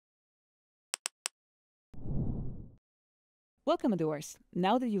Welcome, Doers.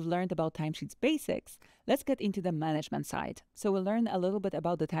 Now that you've learned about Timesheets basics, let's get into the management side. So we'll learn a little bit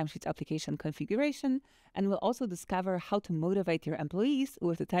about the Timesheets application configuration, and we'll also discover how to motivate your employees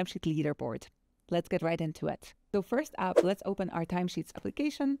with the Timesheet leaderboard. Let's get right into it. So first up, let's open our Timesheets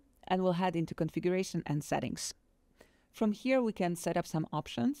application, and we'll head into configuration and settings. From here, we can set up some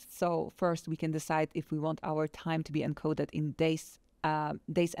options. So first, we can decide if we want our time to be encoded in days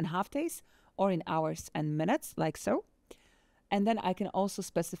and half days, or in hours and minutes, like so. And then I can also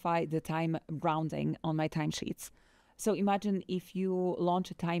specify the time rounding on my timesheets. So imagine if you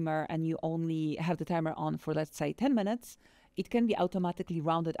launch a timer and you only have the timer on for, let's say, 10 minutes, it can be automatically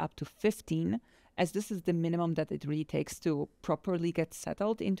rounded up to 15, as this is the minimum that it really takes to properly get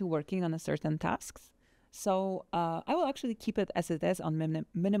settled into working on a certain tasks. So I will actually keep it as it is on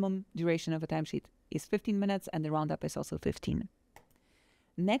minimum duration of a timesheet is 15 minutes, and the roundup is also 15.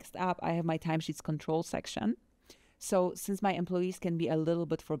 Next up, I have my timesheets control section. So since my employees can be a little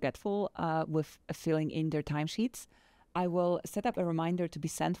bit forgetful with filling in their timesheets, I will set up a reminder to be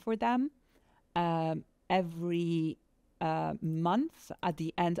sent for them every month. At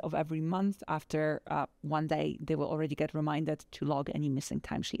the end of every month, after one day, they will already get reminded to log any missing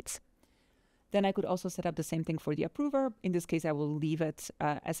timesheets. Then I could also set up the same thing for the approver. In this case, I will leave it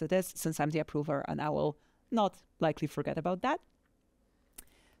as it is since I'm the approver, and I will not likely forget about that.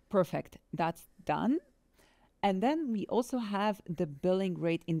 Perfect, that's done. And then we also have the billing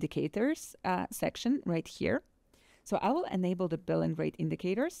rate indicators section right here. So I will enable the billing rate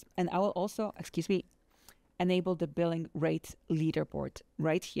indicators, and I will also, enable the billing rate leaderboard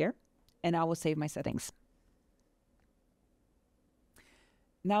right here, and I will save my settings.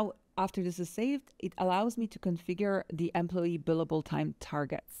 Now, after this is saved, it allows me to configure the employee billable time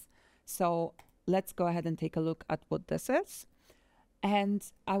targets. So let's go ahead and take a look at what this is. And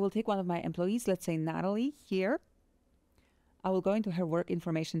I will take one of my employees, let's say Natalie here. I will go into her work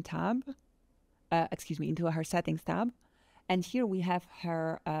information tab, into her settings tab. And here we have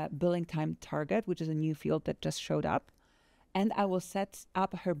her billing time target, which is a new field that just showed up. And I will set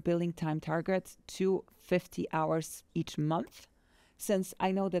up her billing time target to 50 hours each month, since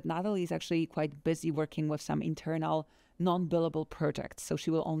I know that Natalie is actually quite busy working with some internal non-billable projects. So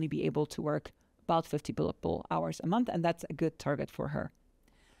she will only be able to work about 50 billable hours a month, and that's a good target for her.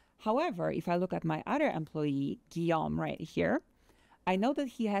 However, if I look at my other employee, Guillaume, right here, I know that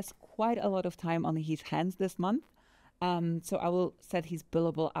he has quite a lot of time on his hands this month. So I will set his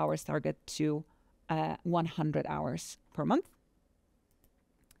billable hours target to 100 hours per month.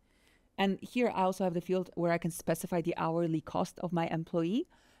 And here I also have the field where I can specify the hourly cost of my employee.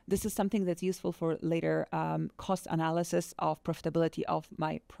 This is something that's useful for later cost analysis of profitability of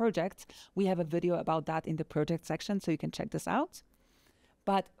my project. We have a video about that in the project section, so you can check this out.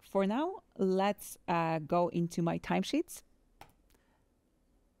 But for now, let's go into my timesheets,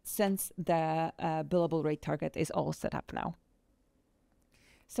 since the billable rate target is all set up now.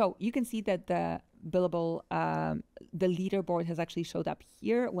 So you can see that the billable, the leaderboard has actually showed up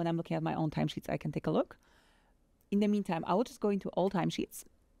here. When I'm looking at my own timesheets, I can take a look. In the meantime, I will just go into all timesheets.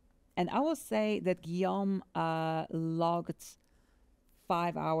 And I will say that Guillaume logged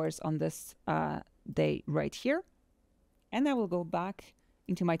 5 hours on this day right here. And I will go back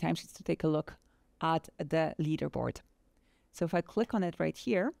into my timesheets to take a look at the leaderboard. So if I click on it right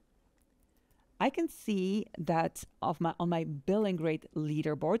here, I can see that on my billing rate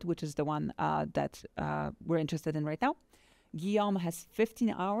leaderboard, which is the one that we're interested in right now, Guillaume has 15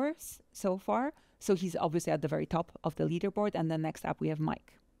 hours so far. So he's obviously at the very top of the leaderboard. And then next up, we have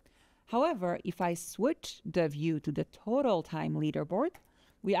Mike. However, if I switch the view to the total time leaderboard,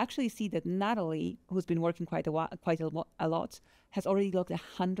 we actually see that Natalie, who's been working quite a lot, has already logged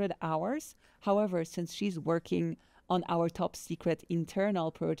 100 hours. However, since she's working on our top secret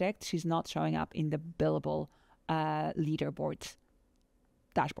internal project, she's not showing up in the billable leaderboard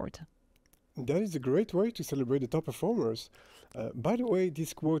dashboard. That is a great way to celebrate the top performers. By the way,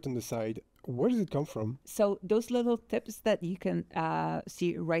 this quote on the side, where does it come from? So those little tips that you can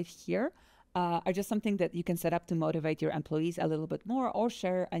see right here are just something that you can set up to motivate your employees a little bit more or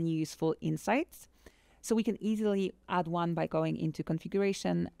share any useful insights. So we can easily add one by going into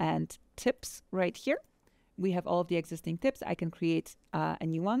configuration and tips right here. We have all of the existing tips. I can create a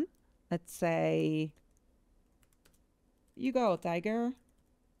new one. Let's say, you go, Tiger.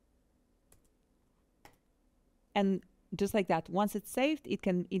 And just like that, once it's saved,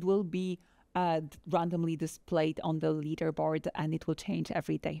 it will be randomly displayed on the leaderboard, and it will change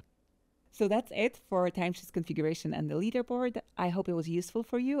every day. So that's it for Timesheets configuration and the leaderboard. I hope it was useful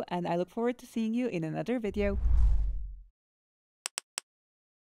for you, and I look forward to seeing you in another video.